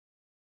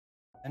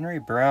Henry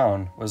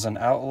Brown was an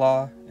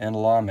outlaw and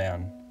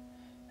lawman,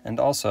 and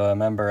also a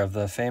member of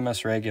the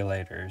famous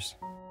Regulators.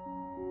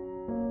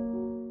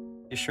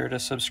 Be sure to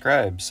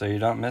subscribe so you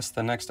don't miss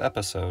the next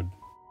episode.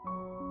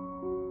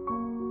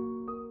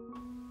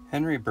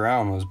 Henry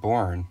Brown was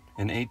born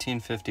in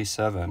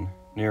 1857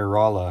 near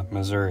Rolla,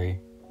 Missouri.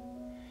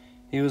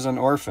 He was an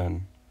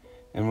orphan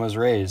and was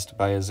raised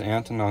by his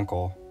aunt and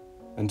uncle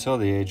until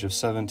the age of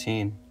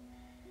 17,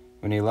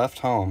 when he left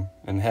home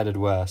and headed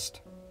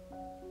west.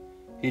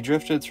 He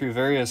drifted through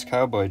various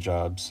cowboy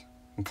jobs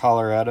in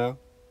Colorado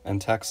and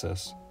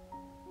Texas,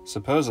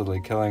 supposedly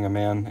killing a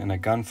man in a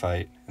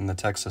gunfight in the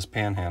Texas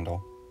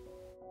Panhandle.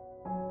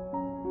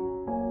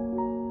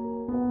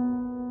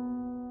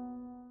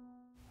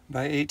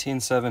 By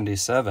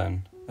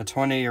 1877, a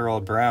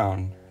 20-year-old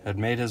Brown had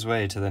made his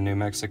way to the New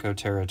Mexico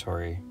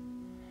Territory,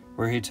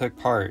 where he took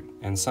part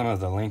in some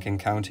of the Lincoln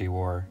County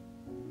War.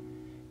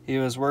 He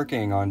was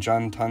working on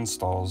John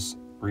Tunstall's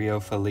Rio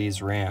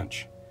Feliz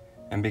Ranch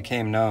and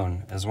became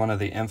known as one of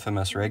the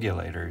infamous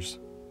Regulators,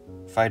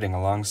 fighting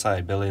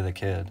alongside Billy the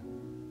Kid.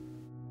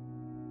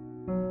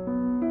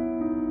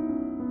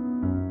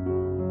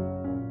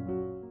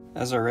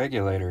 As a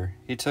Regulator,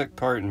 he took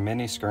part in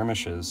many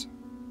skirmishes,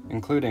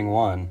 including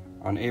one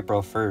on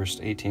April 1,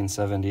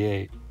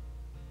 1878,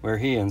 where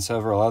he and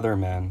several other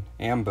men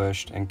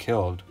ambushed and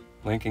killed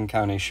Lincoln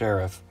County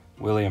Sheriff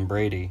William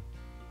Brady,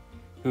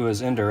 who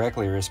was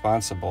indirectly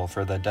responsible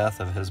for the death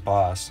of his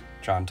boss,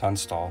 John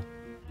Tunstall.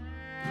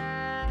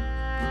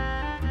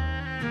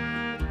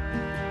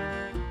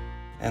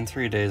 And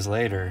 3 days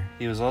later,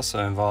 he was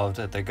also involved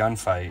at the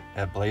gunfight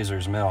at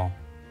Blazer's Mill.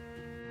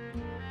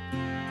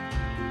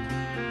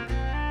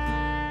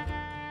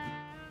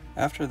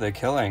 After the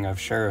killing of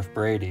Sheriff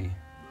Brady,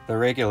 the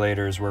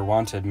Regulators were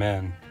wanted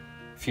men,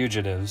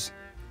 fugitives,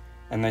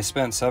 and they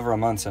spent several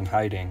months in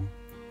hiding.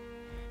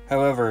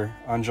 However,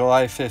 on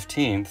July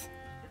 15th,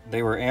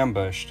 they were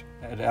ambushed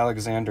at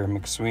Alexander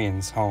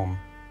McSween's home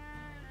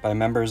by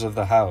members of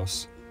the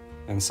House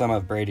and some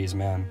of Brady's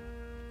men.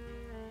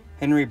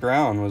 Henry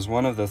Brown was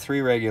one of the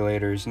 3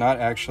 Regulators not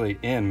actually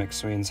in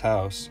McSween's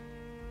house,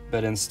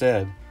 but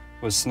instead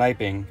was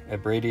sniping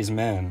at Brady's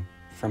men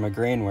from a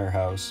grain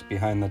warehouse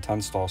behind the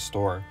Tunstall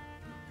store.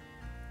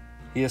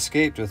 He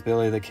escaped with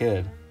Billy the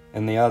Kid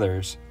and the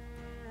others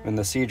when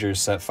the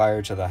siegers set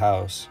fire to the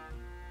house.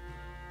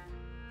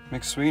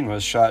 McSween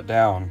was shot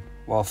down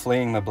while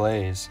fleeing the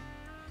blaze,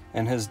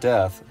 and his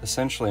death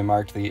essentially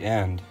marked the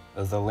end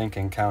of the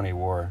Lincoln County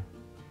War.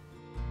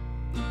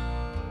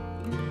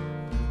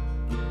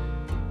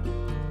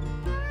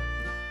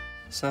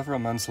 Several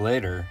months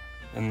later,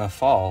 in the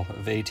fall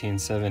of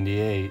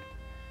 1878,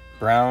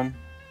 Brown,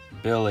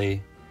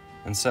 Billy,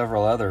 and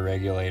several other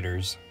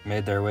Regulators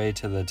made their way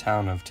to the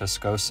town of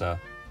Tascosa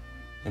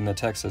in the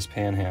Texas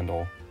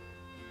Panhandle.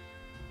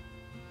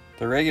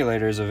 The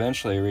Regulators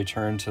eventually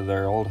returned to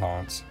their old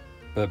haunts,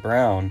 but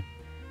Brown,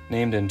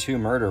 named in 2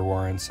 murder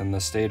warrants in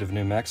the state of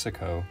New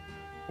Mexico,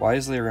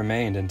 wisely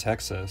remained in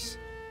Texas,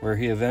 where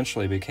he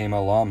eventually became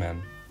a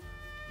lawman.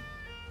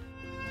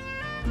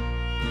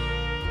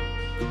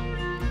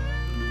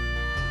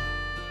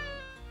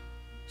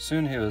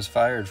 Soon he was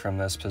fired from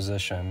this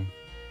position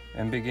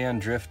and began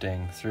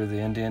drifting through the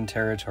Indian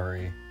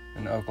Territory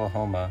in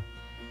Oklahoma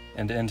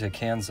and into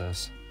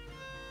Kansas.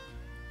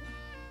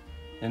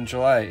 In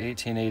July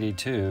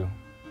 1882,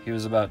 he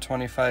was about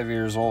 25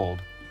 years old,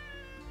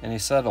 and he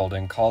settled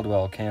in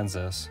Caldwell,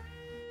 Kansas.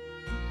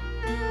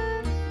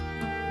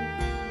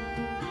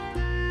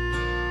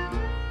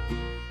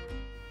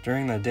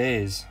 During the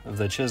days of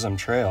the Chisholm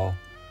Trail,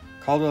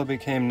 Caldwell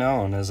became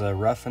known as a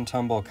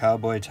rough-and-tumble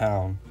cowboy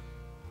town.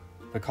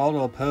 The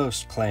Caldwell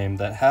Post claimed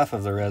that half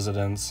of the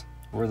residents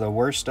were the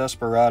worst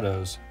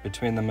desperados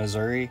between the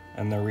Missouri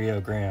and the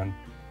Rio Grande.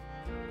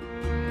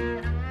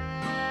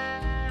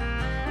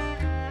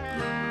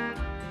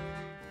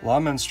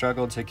 Lawmen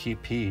struggled to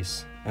keep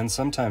peace and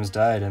sometimes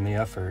died in the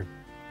effort.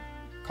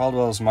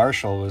 Caldwell's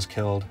marshal was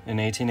killed in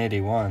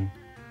 1881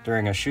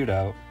 during a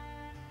shootout.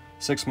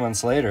 6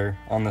 months later,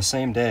 on the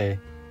same day,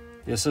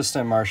 the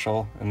assistant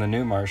marshal and the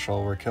new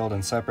marshal were killed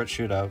in separate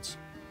shootouts.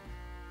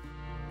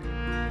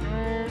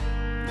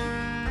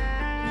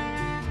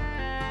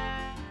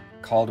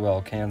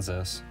 Caldwell,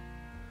 Kansas,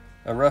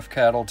 a rough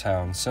cattle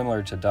town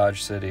similar to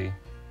Dodge City,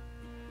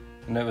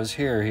 and it was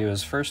here he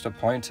was first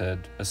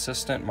appointed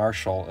assistant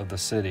marshal of the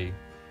city,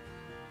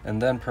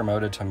 and then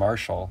promoted to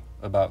marshal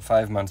about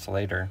 5 months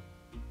later.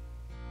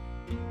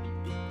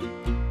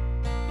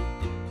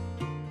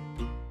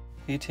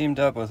 He teamed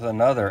up with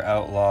another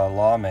outlaw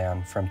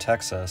lawman from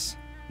Texas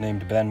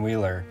named Ben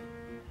Wheeler,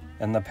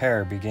 and the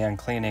pair began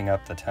cleaning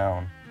up the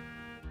town.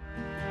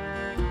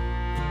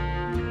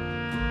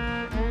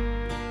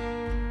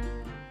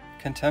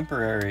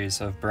 Contemporaries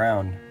of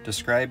Brown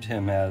described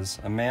him as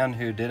a man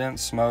who didn't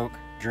smoke,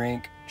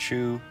 drink,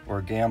 chew,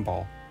 or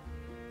gamble,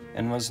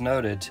 and was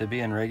noted to be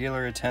in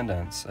regular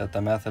attendance at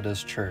the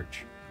Methodist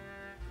Church.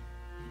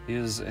 He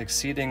was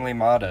exceedingly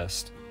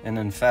modest and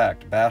in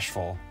fact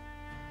bashful,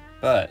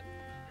 but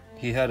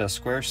he had a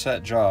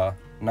square-set jaw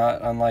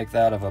not unlike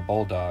that of a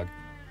bulldog,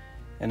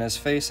 and his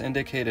face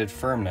indicated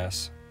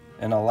firmness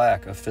and a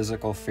lack of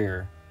physical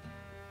fear.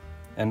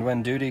 And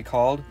when duty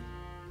called,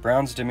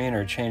 Brown's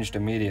demeanor changed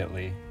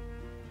immediately.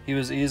 He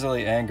was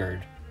easily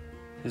angered.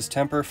 His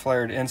temper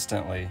flared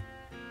instantly,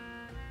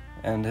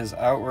 and his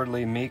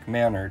outwardly meek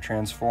manner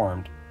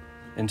transformed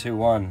into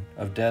one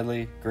of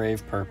deadly,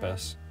 grave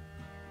purpose.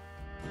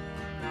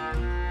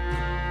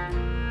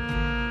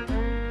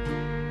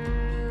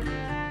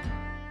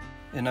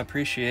 In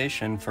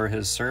appreciation for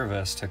his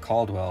service to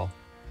Caldwell,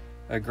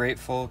 a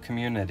grateful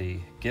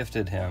community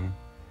gifted him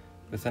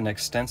with an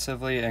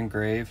extensively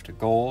engraved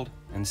gold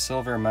and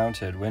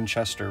silver-mounted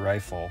Winchester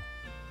rifle.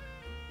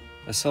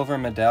 A silver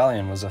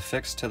medallion was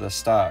affixed to the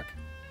stock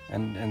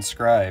and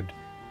inscribed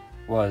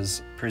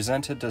was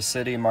presented to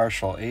City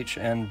Marshal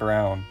H.N.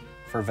 Brown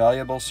for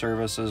valuable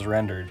services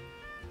rendered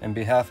in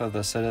behalf of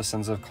the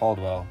citizens of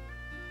Caldwell,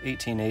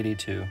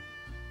 1882.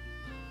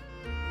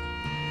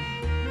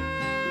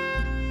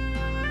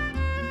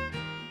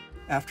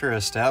 After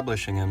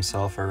establishing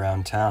himself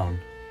around town,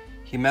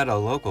 he met a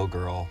local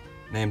girl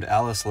named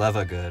Alice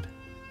Levagood,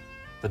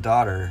 the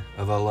daughter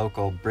of a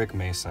local brick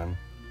mason.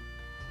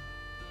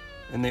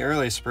 In the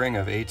early spring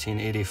of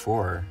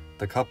 1884,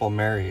 the couple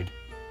married,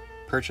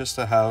 purchased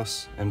a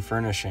house and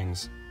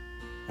furnishings,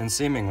 and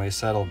seemingly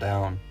settled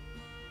down.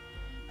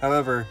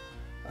 However,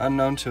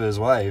 unknown to his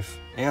wife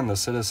and the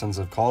citizens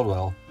of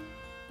Caldwell,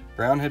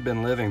 Brown had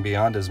been living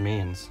beyond his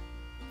means,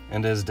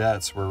 and his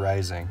debts were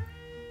rising.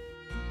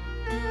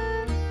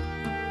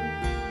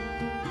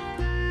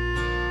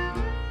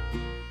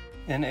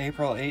 In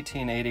April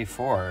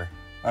 1884,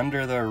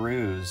 under the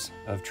ruse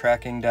of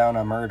tracking down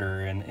a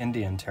murder in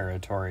Indian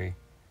Territory,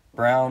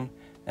 Brown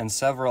and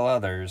several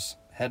others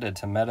headed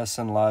to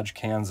Medicine Lodge,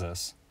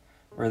 Kansas,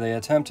 where they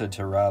attempted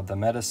to rob the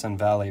Medicine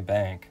Valley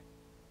Bank.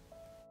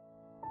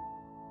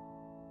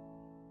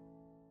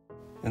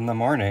 In the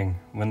morning,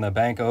 when the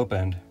bank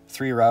opened,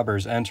 3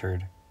 robbers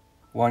entered,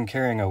 one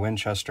carrying a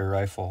Winchester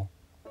rifle.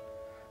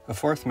 A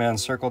 4th man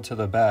circled to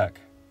the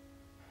back.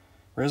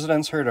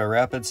 Residents heard a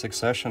rapid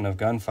succession of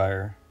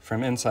gunfire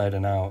from inside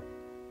and out.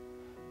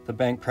 The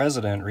bank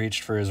president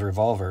reached for his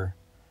revolver,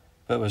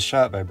 but was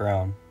shot by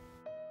Brown.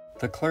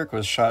 The clerk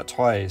was shot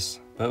twice,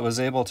 but was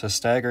able to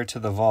stagger to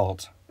the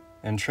vault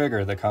and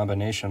trigger the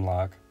combination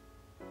lock.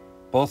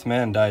 Both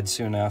men died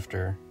soon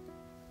after.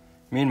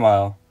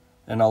 Meanwhile,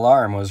 an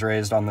alarm was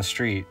raised on the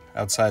street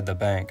outside the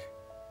bank.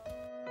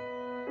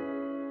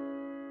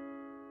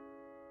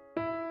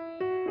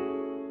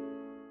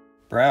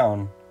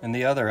 Brown and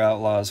the other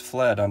outlaws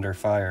fled under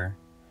fire,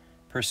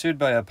 pursued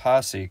by a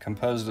posse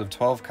composed of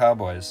 12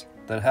 cowboys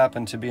that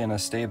happened to be in a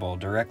stable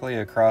directly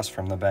across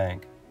from the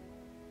bank.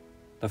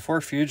 The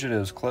 4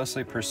 fugitives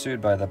closely pursued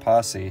by the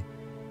posse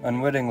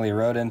unwittingly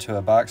rode into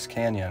a box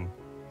canyon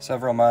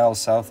several miles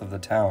south of the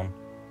town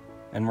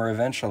and were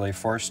eventually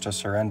forced to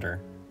surrender.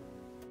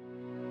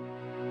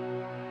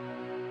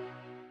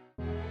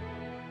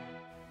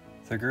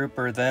 The group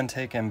were then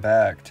taken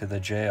back to the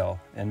jail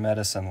in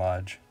Medicine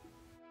Lodge.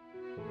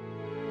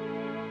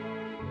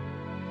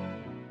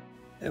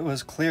 It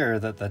was clear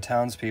that the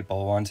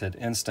townspeople wanted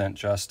instant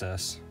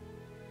justice.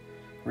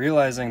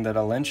 Realizing that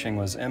a lynching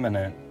was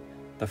imminent,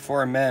 the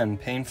 4 men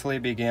painfully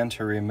began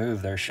to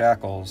remove their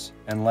shackles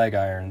and leg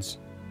irons.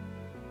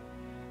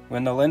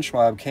 When the lynch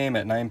mob came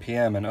at 9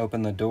 p.m. and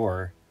opened the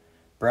door,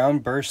 Brown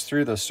burst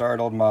through the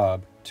startled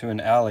mob to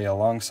an alley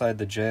alongside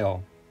the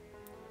jail.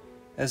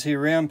 As he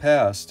ran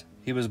past,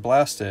 he was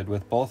blasted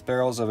with both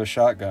barrels of a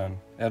shotgun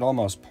at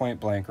almost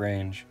point-blank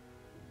range.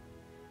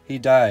 He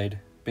died,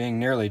 being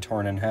nearly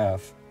torn in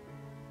half.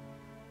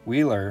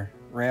 Wheeler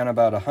ran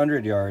about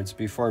 100 yards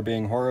before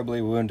being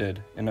horribly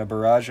wounded in a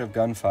barrage of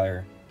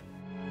gunfire.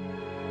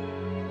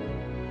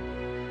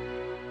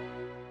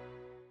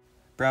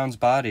 Brown's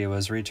body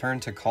was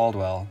returned to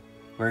Caldwell,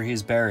 where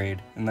he's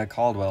buried in the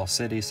Caldwell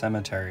City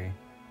Cemetery.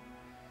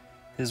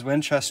 His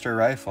Winchester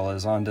rifle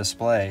is on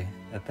display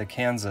at the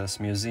Kansas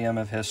Museum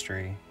of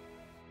History.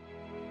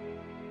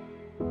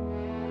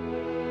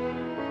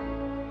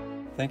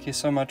 Thank you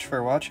so much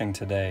for watching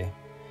today.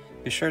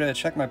 Be sure to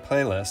check my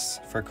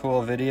playlists for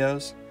cool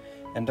videos,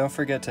 and don't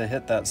forget to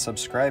hit that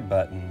subscribe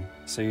button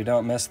so you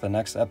don't miss the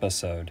next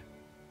episode.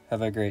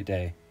 Have a great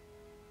day.